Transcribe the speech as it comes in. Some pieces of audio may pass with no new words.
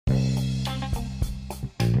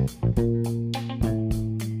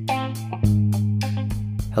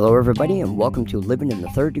Hello everybody and welcome to Living in the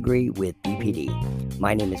Third Degree with BPD.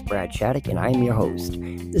 My name is Brad Shattuck and I am your host.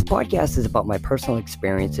 This podcast is about my personal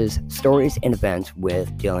experiences, stories, and events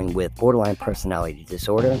with dealing with borderline personality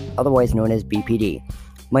disorder, otherwise known as BPD.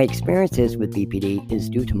 My experiences with BPD is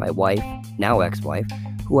due to my wife, now ex-wife,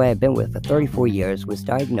 who I have been with for 34 years, was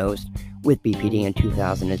diagnosed with BPD in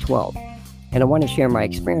 2012. And I want to share my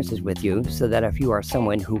experiences with you so that if you are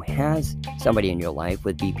someone who has somebody in your life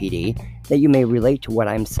with BPD, that you may relate to what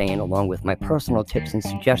I'm saying along with my personal tips and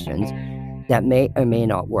suggestions that may or may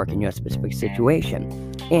not work in your specific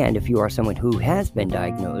situation. And if you are someone who has been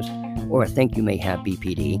diagnosed or think you may have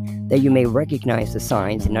BPD, that you may recognize the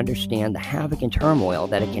signs and understand the havoc and turmoil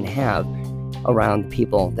that it can have around the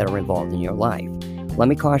people that are involved in your life. Let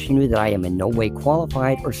me caution you that I am in no way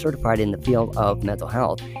qualified or certified in the field of mental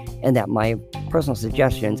health, and that my personal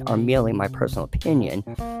suggestions are merely my personal opinion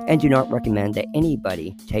and do not recommend that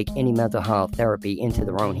anybody take any mental health therapy into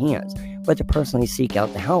their own hands, but to personally seek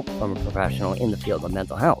out the help from a professional in the field of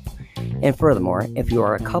mental health. And furthermore, if you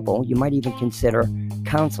are a couple, you might even consider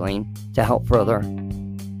counseling to help further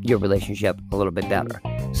your relationship a little bit better.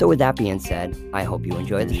 So with that being said, I hope you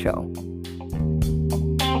enjoy the show.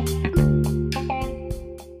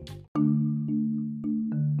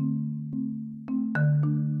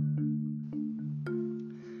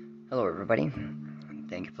 Hello everybody,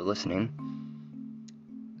 thank you for listening.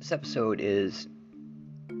 This episode is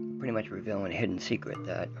pretty much revealing a hidden secret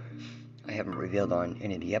that I haven't revealed on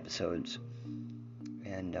any of the episodes,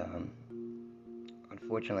 and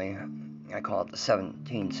unfortunately I call it the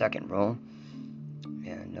 17-second rule,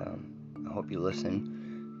 and I hope you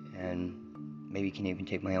listen, and maybe you can even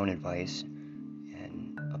take my own advice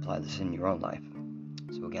and apply this in your own life.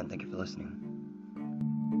 So again, thank you for listening.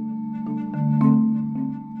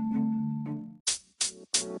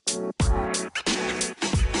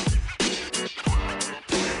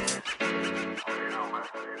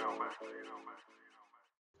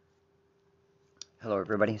 Hello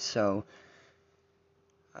everybody. So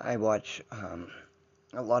I watch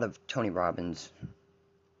a lot of Tony Robbins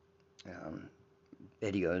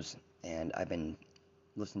videos, and I've been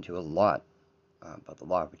listening to a lot about the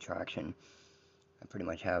law of attraction. I pretty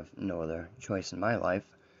much have no other choice in my life.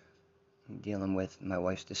 I'm dealing with my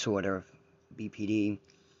wife's disorder of BPD,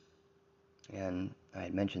 and I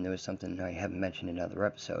had mentioned there was something I haven't mentioned in other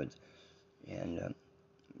episodes, and a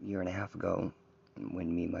year and a half ago,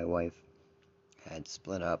 when me and my wife had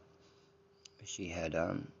split up, she had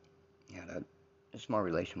had a small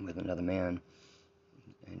relation with another man,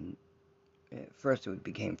 and at first we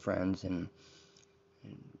became friends, and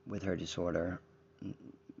with her disorder,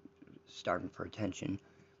 starving for attention,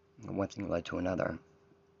 one thing led to another,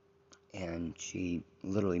 and she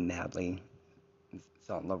literally madly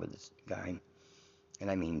fell in love with this guy, and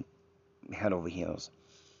I mean head over heels.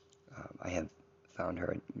 I have found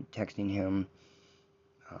her texting him,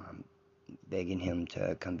 begging him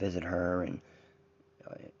to come visit her, and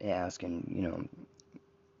asking,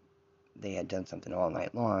 they had done something all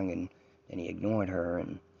night long, and then he ignored her,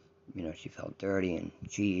 and, she felt dirty and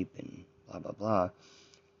cheap and blah, blah, blah.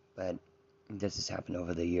 But this has happened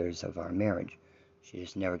over the years of our marriage. She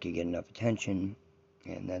just never could get enough attention,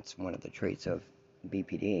 and that's one of the traits of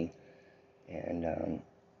BPD. And, of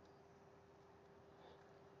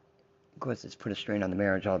course, it's put a strain on the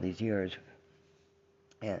marriage all these years.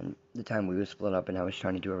 And the time we were split up and I was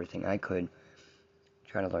trying to do everything I could,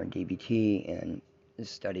 trying to learn DBT and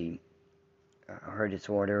study her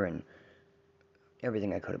disorder and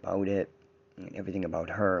everything I could about it, and everything about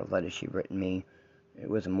her, letters she'd written me. It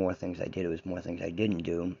wasn't more things I did, it was more things I didn't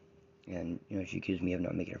do. And, she accused me of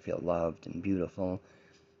not making her feel loved and beautiful.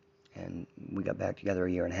 And we got back together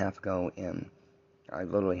a year and a half ago, and I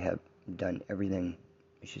literally have done everything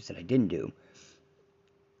she said I didn't do.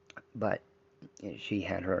 But she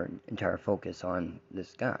had her entire focus on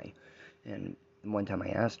this guy. And one time I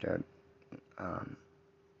asked her,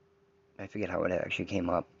 I forget how it actually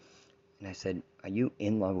came up, and I said, "Are you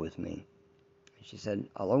in love with me?" And she said,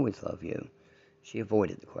 "I'll always love you." She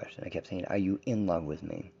avoided the question. I kept saying, "Are you in love with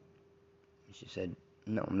me?" And she said,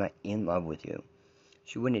 "No, I'm not in love with you."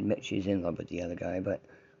 She wouldn't admit she's in love with the other guy, but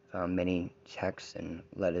found many texts and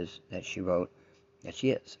letters that she wrote that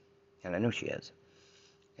she is, and I know she is.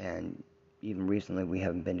 And even recently, we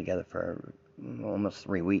haven't been together for almost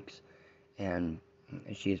 3 weeks, and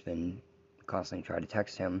she's been constantly trying to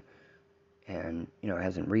text him, and,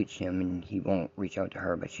 hasn't reached him, and he won't reach out to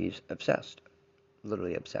her, but she's obsessed,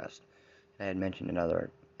 literally obsessed. I had mentioned in other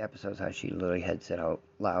episodes how she literally had said out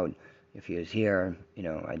loud, if he was here,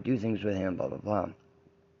 I'd do things with him, blah, blah, blah.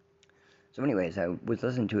 So anyways, I was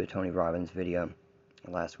listening to a Tony Robbins video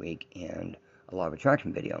last week and a law of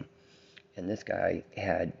attraction video. And this guy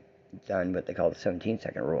had done what they call the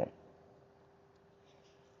 17-second rule.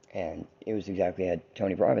 And it was exactly how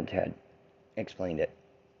Tony Robbins had explained it.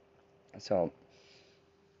 So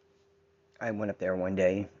I went up there one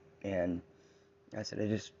day and I said, I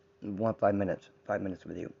just want 5 minutes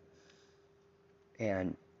with you.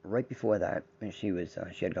 And right before that, she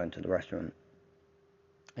had gone to the restroom,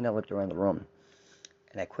 and I looked around the room,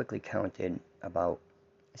 and I quickly counted about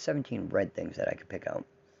 17 red things that I could pick out.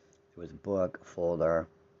 There was a book, a folder,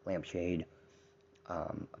 lampshade,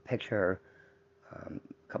 a picture, a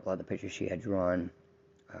couple other pictures she had drawn,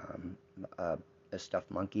 a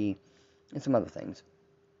stuffed monkey, and some other things.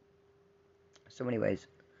 So anyways,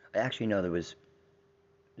 I actually know there was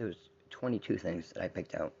 22 things that I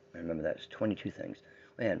picked out. I remember that. It was 22 things.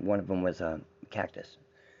 And one of them was a cactus.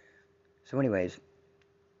 So anyways,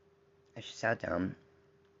 I just sat down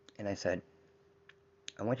and I said,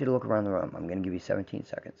 I want you to look around the room. I'm going to give you 17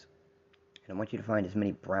 seconds. And I want you to find as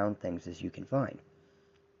many brown things as you can find.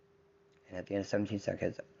 And at the end of 17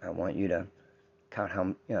 seconds, I want you to count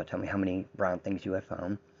tell me how many brown things you have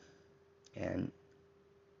found. And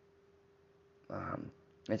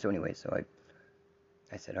so anyways, so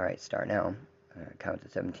I said, all right, start now. I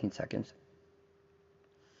counted 17 seconds.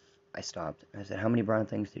 I stopped. I said, how many brown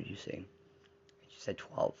things did you see? And she said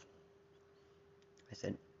 12. I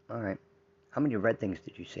said, all right. How many red things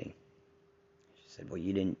did you see? She said, well,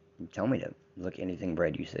 you didn't tell me to look at anything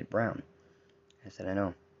red. You said brown. I said, I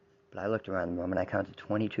know. But I looked around the room and I counted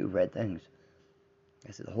 22 red things.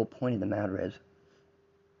 I said, the whole point of the matter is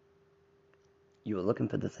you were looking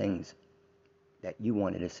for the things that you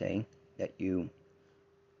wanted to see, that you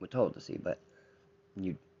were told to see, but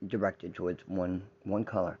you directed towards one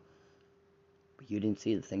color. But you didn't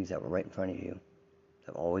see the things that were right in front of you.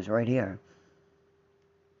 They're always right here.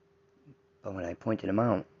 But when I pointed them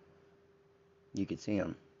out, you could see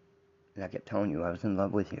them. And I kept telling you I was in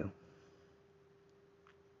love with you.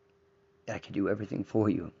 That I could do everything for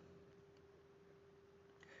you.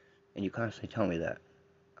 And you constantly tell me that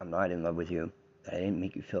I'm not in love with you, that I didn't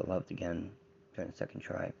make you feel loved again during the second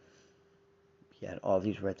try. Yet all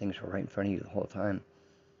these red things were right in front of you the whole time.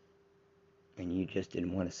 And you just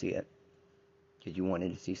didn't want to see it. Because you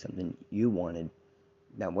wanted to see something you wanted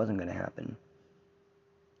that wasn't going to happen.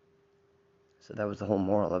 So that was the whole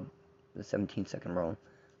moral of the 17-second rule.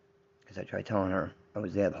 Because I tried telling her I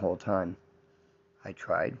was there the whole time. I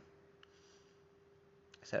tried.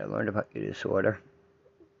 I said, I learned about your disorder.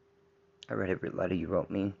 I read every letter you wrote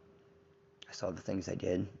me. I saw the things I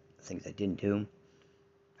did, the things I didn't do.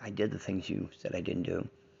 I did the things you said I didn't do.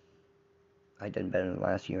 I'd done better in the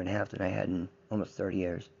last year and a half than I had in almost 30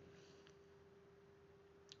 years.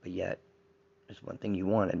 But yet, there's one thing you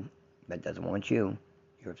wanted that doesn't want you.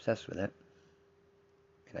 You're obsessed with it.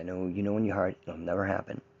 And I know you know in your heart it'll never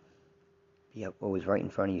happen. But yet, what was right in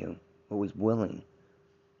front of you, what was willing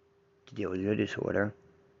to deal with your disorder,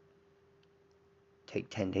 take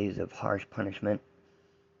 10 days of harsh punishment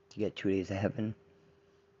to get 2 days of heaven,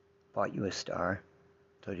 bought you a star,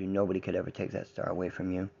 told you nobody could ever take that star away from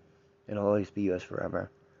you. It'll always be yours forever.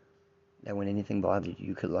 That when anything bothered you,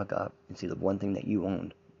 you could look up and see the one thing that you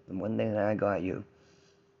owned, the one thing that I got you.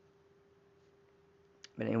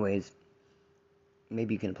 But anyways,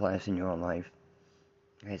 maybe you can apply this in your own life.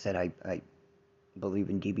 Like I said, I believe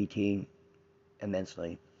in DBT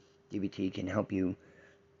immensely. DBT can help you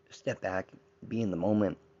step back, be in the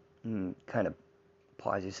moment, kind of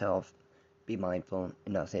pause yourself, be mindful,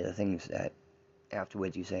 and not say the things that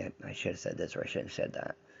afterwards you say, I should have said this or I should have said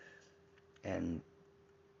that. And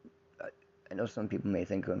I know some people may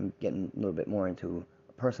think I'm getting a little bit more into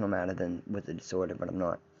a personal matter than with the disorder, but I'm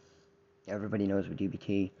not. Everybody knows with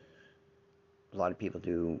DBT, a lot of people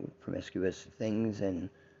do promiscuous things and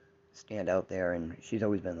stand out there, and she's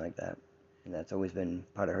always been like that. And that's always been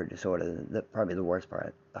part of her disorder. Probably the worst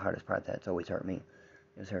part, the hardest part that's always hurt me,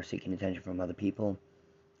 is her seeking attention from other people,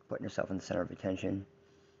 putting herself in the center of attention.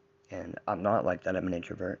 And I'm not like that. I'm an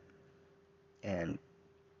introvert.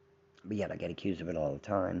 But yet I get accused of it all the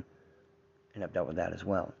time. And I've dealt with that as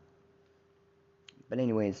well. But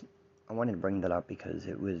anyways, I wanted to bring that up because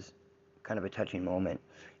it was kind of a touching moment.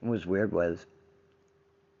 And what was weird was,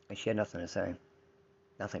 she had nothing to say.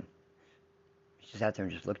 Nothing. She sat there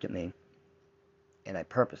and just looked at me. And I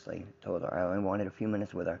purposely told her I only wanted a few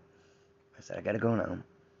minutes with her. I said, I gotta go now.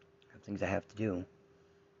 I have things I have to do.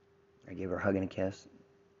 I gave her a hug and a kiss.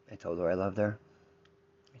 I told her I loved her.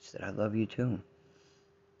 She said, I love you too.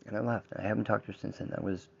 And I left. I haven't talked to her since then. That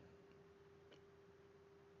was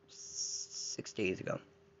 6 days ago.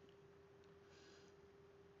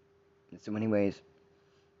 So anyways,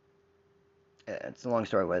 it's a long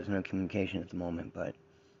story why there's no communication at the moment, but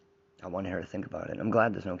I wanted her to think about it. I'm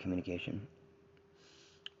glad there's no communication.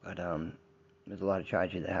 But there's a lot of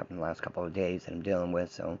tragedy that happened the last couple of days that I'm dealing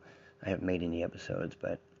with, so I haven't made any episodes.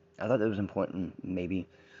 But I thought that was important. Maybe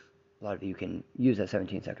a lot of you can use that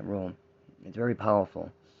 17-second rule. It's very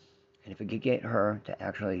powerful. And if it could get her to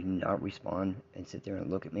actually not respond and sit there and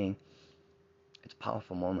look at me, it's a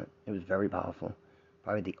powerful moment. It was very powerful.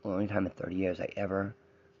 Probably the only time in 30 years I ever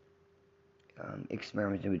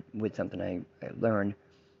experimented with something I learned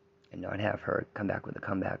and not have her come back with a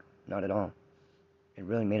comeback. Not at all. It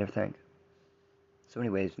really made her think. So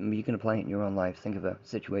anyways, you can apply it in your own life. Think of a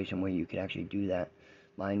situation where you could actually do that.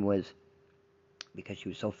 Mine was because she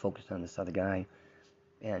was so focused on this other guy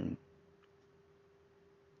and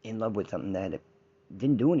in love with something that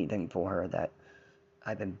didn't do anything for her, that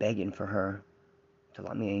I've been begging for her to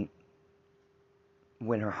let me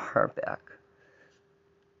win her heart back.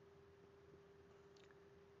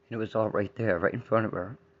 And it was all right there, right in front of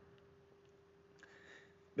her.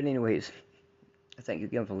 But anyways, thank you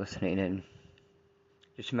again for listening, and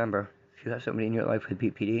just remember, if you have somebody in your life with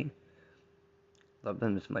BPD, love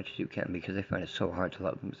them as much as you can, because they find it so hard to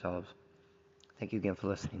love themselves. Thank you again for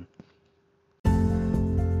listening.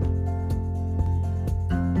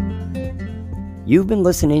 You've been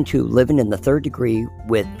listening to Living in the Third Degree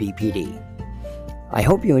with BPD. I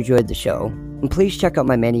hope you enjoyed the show, and please check out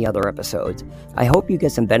my many other episodes. I hope you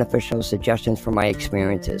get some beneficial suggestions from my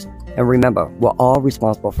experiences. And remember, we're all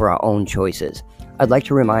responsible for our own choices. I'd like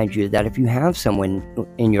to remind you that if you have someone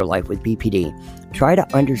in your life with BPD, try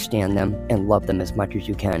to understand them and love them as much as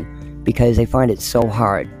you can, because they find it so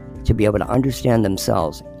hard to be able to understand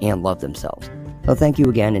themselves and love themselves. So thank you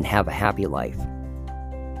again, and have a happy life.